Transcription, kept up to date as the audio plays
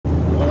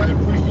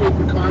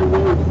the kind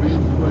word,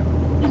 Vince, but,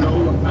 you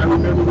know, I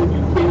remember when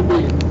you came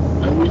in,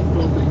 I always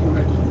felt that you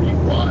had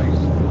streetwise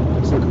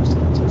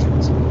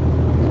circumstances. You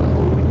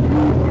know, you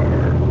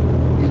are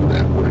in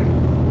that way.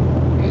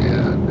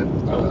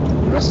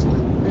 And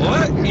wrestling.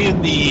 What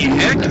in the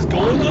heck is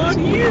going on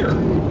here?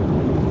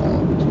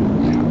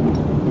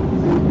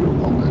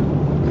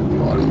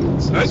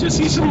 Did I just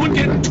see someone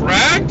getting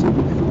dragged?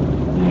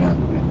 Yeah.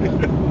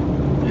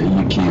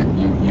 You can't.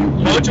 You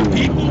bunch of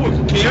people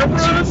with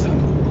cameras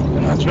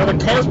and another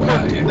car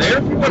parked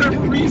there for whatever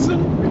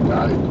reason. The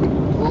guy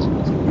couldn't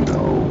look, you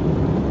know.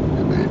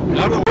 A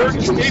lot of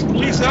Oregon State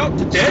Police out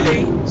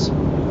today.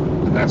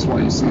 And that's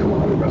why you see a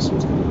lot of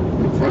wrestlers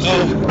get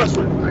frustrated on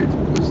certain nights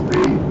because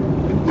they didn't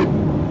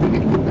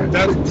get that.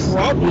 That's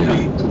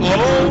probably.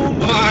 Oh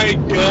my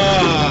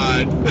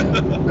God.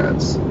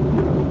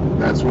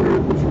 That's where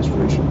the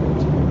frustration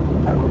is.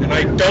 And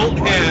I don't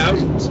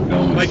have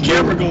my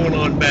camera going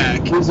on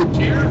back. There's a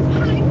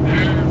terrifying.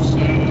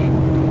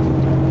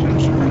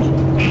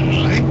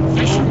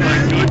 Oh my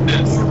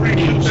goodness.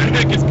 What the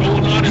heck is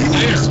going on in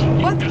there?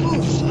 What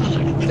move?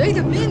 Wait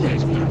a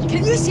minute.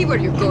 Can you see where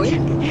you're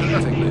going?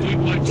 Perfectly.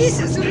 This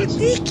is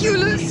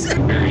ridiculous.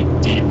 Very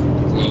deep,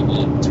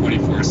 global,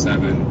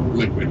 24/7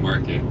 liquid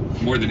market,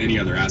 more than any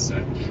other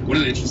asset. One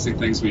of the interesting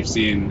things we've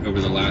seen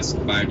over the last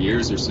 5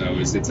 years or so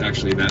is it's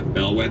actually that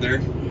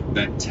bellwether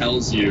that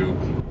tells you.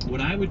 What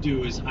I would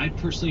do is I'd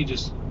personally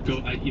just go,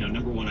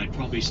 number one, I'd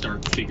probably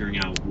start figuring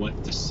out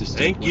what the system.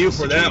 Thank you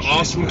for that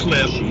awesome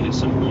clip. At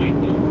some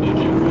point,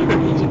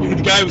 The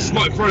guy was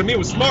smart in front of me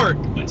was smart.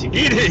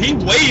 He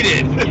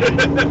waited.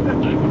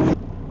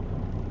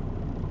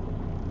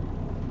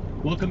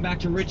 Welcome back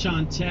to Rich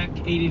on Tech,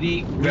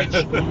 888 Rich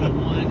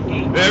 101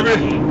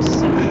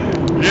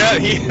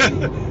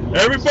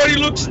 everybody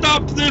looked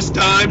stopped this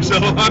time, so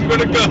I'm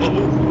gonna go.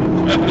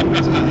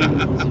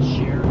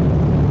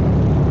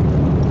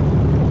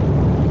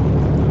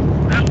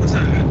 That was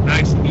a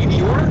nice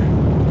meteor.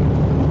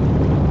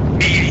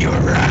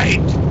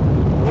 Meteorite.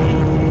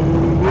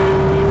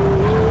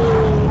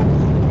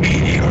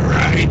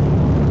 Meteorite.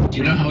 Do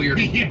you know how your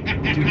did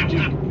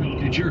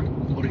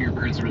one of your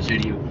parents ever say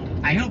to you,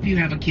 I hope you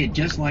have a kid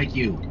just like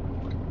you?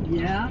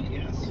 Yeah?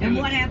 And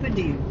what happened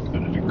to you?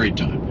 Had a great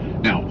time.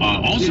 Now,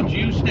 also... Did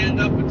you stand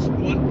up at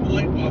one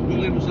point while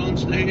Billy was on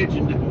stage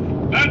and...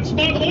 That's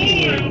my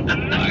boy!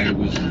 I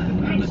was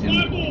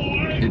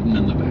hidden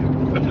in the back.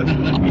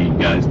 You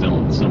guys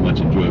don't so much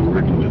enjoy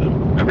working with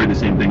him. I've heard the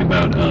same thing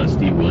about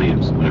Steve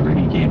Williams whenever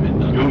he came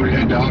in. Oh,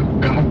 yeah, Doc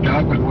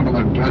was one of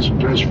my best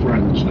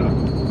friends. Two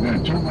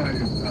of my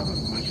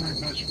three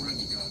best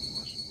friends, God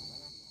bless them.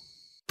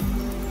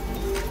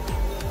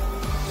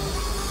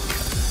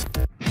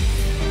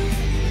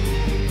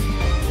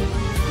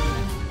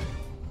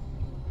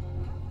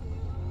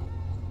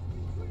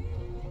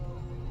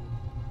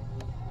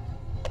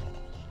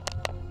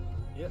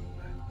 Yep.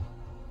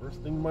 First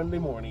thing Monday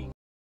morning.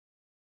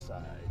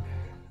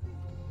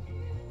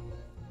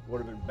 Would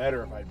have been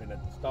better if I'd been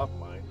at the stop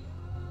line.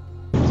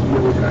 The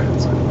other guy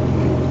had said, I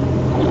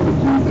want to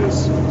do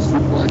this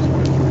suplex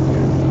with you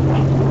again.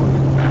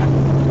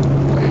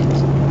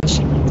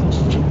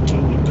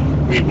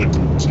 We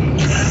wouldn't.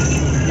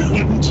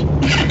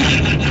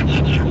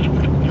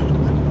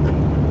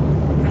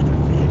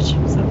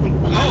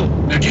 Oh,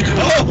 Did you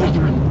go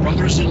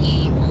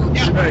brothers-in-law?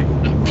 Yeah, right.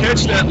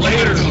 Catch that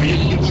later.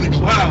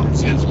 Wow.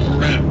 Since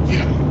forever.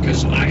 Yeah,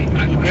 because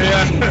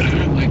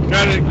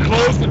got to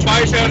close the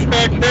bypass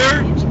back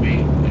there.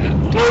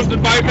 Close the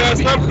bypass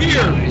up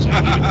here.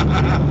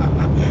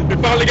 We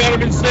finally got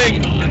him in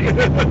sync.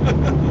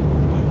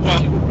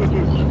 Wow.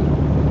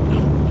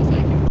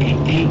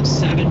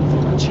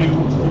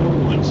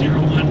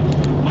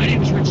 887424101. My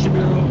name is Rich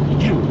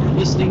DeMiro. You are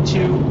listening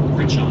to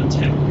Rich on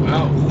Tech.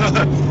 Wow.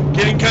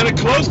 Getting kind of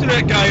close to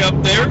that guy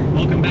up there.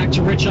 Welcome back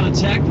to Rich on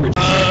Tech. We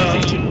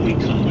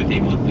come with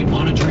a monthly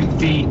monitoring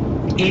fee,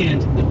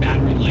 and the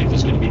battery life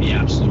is going to be the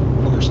absolute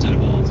worst out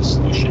of all of the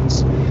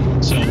solutions.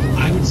 So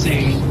I would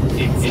say,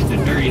 at the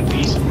very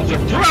least,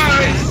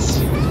 surprise!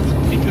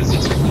 Because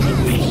it's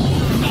probably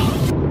not.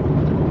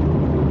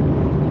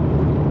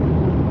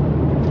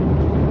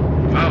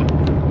 Wow.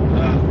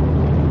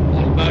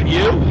 What about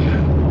you?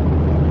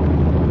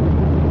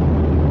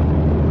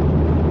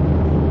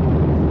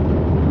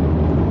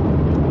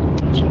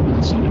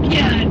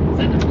 Yeah,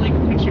 send them like a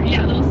picture.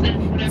 Yeah, they'll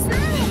send whatever.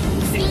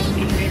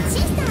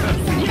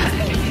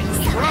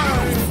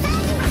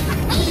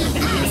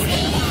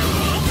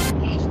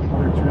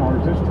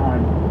 $2 this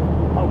time.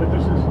 Oh, but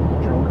this is a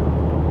joke.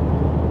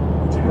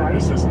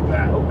 This isn't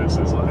that. This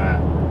isn't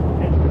that.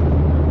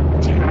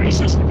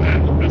 This isn't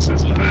that. This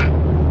isn't that.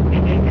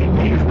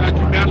 He's not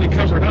badly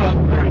covered up.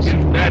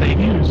 That ain't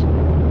news.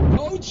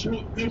 Coach,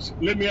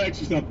 let me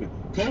ask you something.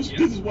 Coach,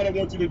 this is what I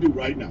want you to do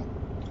right now.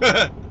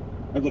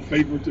 As a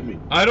favor to me.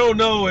 I don't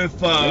know if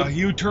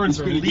U-turns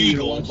are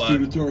legal,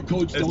 but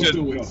Coach, it's don't just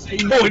do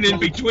it. going in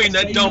between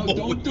that double.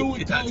 Don't do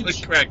it, That's what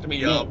Coach. cracked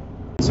me up.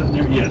 So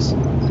there, yes.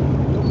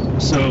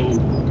 So,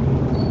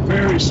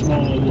 very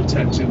small little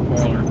tattoo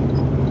parlor,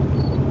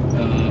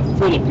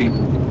 full of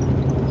people.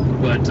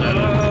 But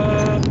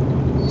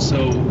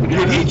so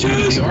did he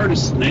just? The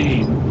artist's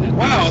name.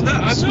 Wow, I'm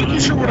not too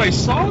sure what I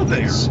saw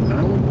there.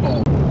 Smell and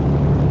Paul.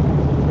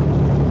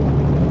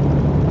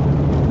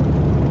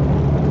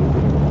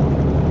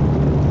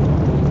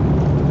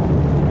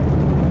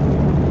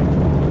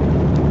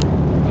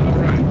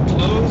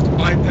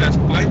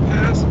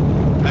 Bypass.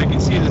 I can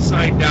see the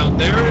sign down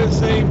there is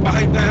saying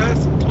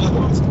bypass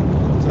closed.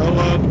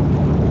 So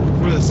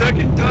for the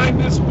second time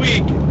this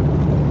week,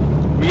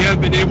 we have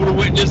been able to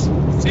witness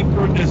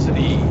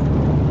synchronicity.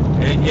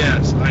 And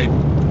yes, I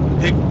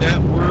picked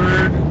that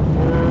word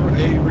for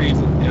a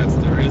reason. Yes,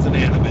 there is an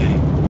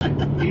anime.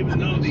 Even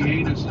though the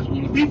anus is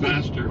one of the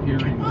faster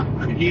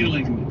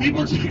healing People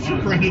parts of should the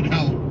arm. credit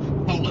how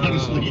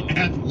honestly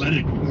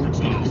athletic sports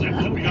is.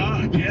 Oh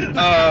God,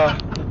 yeah.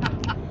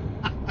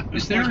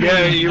 Is there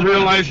Yeah, you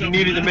realize you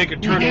needed to make a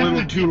turn a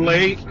little too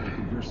late.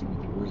 Conversing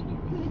with the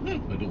world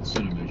of adult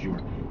cinema as you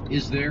are.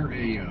 Is there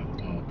a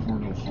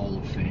porno hall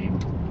of fame?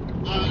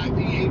 The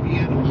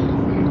AVN Hall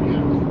of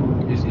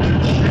Fame, yeah. Is it?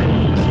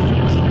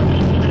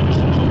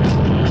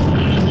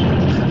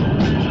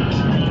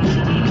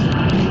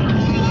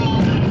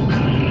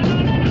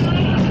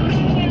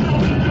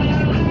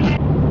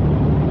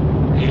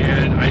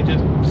 And I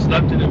just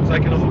slept in it. It was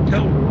like in a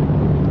hotel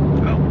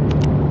room.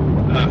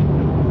 Well,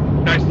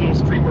 nice little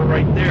streamer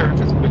right there,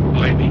 just went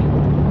by me.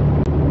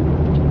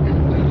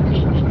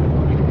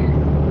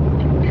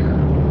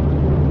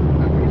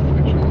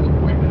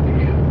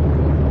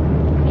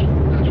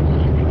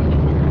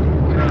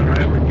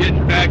 Alright, we're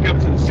getting back up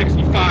to the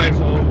 65,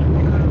 so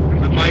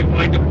I might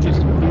wind up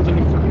just losing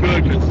it for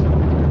good, because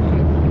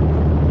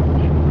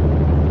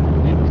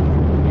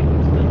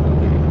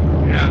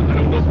yeah, I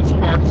don't know if the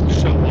sparks will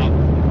show up.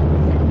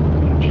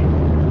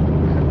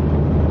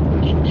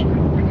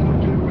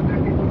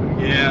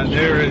 Yeah,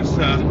 there is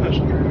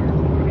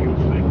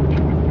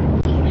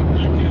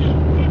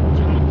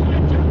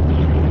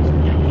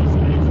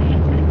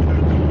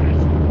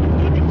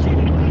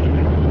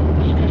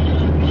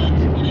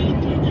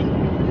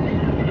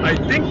I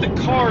think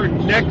the car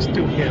next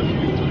to him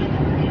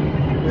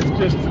is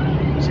just,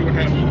 see what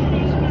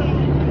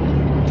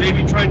happens.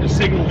 Maybe trying to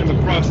signal him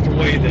across the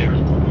way there.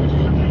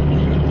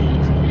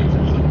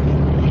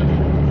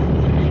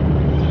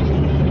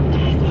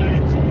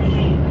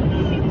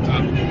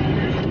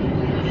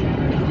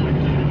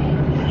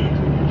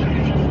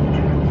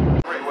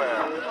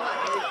 Everywhere.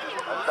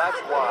 And that's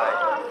why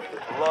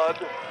blood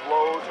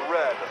flows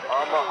red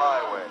on the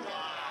highway.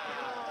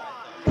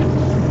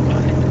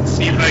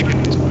 See if I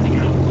can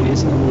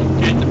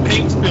get the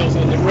paint spills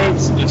on the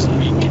roads this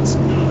week. It's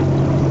not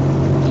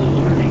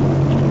alarming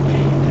in a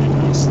way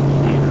that is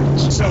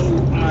hilarious. So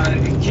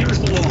here's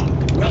the law.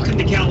 Welcome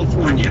to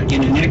California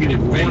in a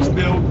negative way. Force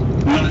bill.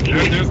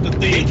 There's the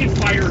They thing. can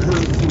fire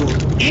her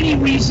for any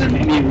reason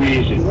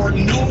or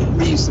no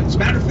reason. As a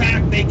matter of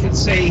fact, they could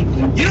say,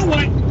 you know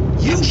what?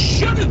 You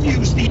should have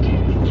used the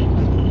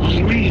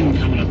Halloween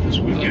coming up this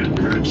weekend.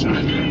 We're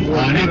excited.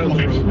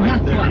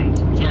 Right there.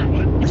 Sorry,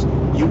 what?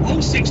 You owe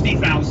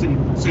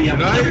 $60,000, so you have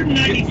Did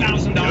I get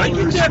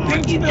 $190,000 that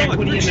paint in spill? I'm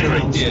equity pretty in the sure I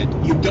house. did.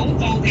 You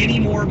don't owe any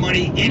more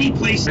money any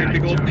place.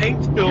 Big old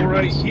paint spill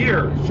right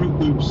here. Fruit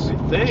Loops I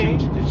think.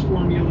 changed its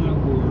formula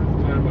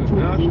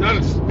or Not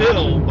a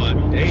spill, but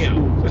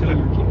damn. Tell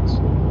your kids.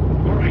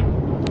 All right.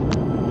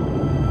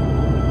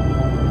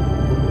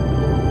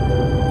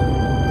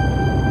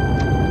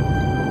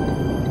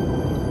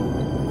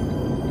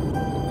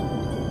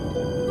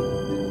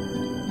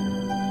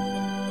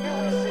 Here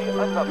we see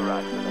another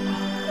accident.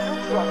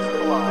 Two trucks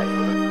collide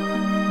with a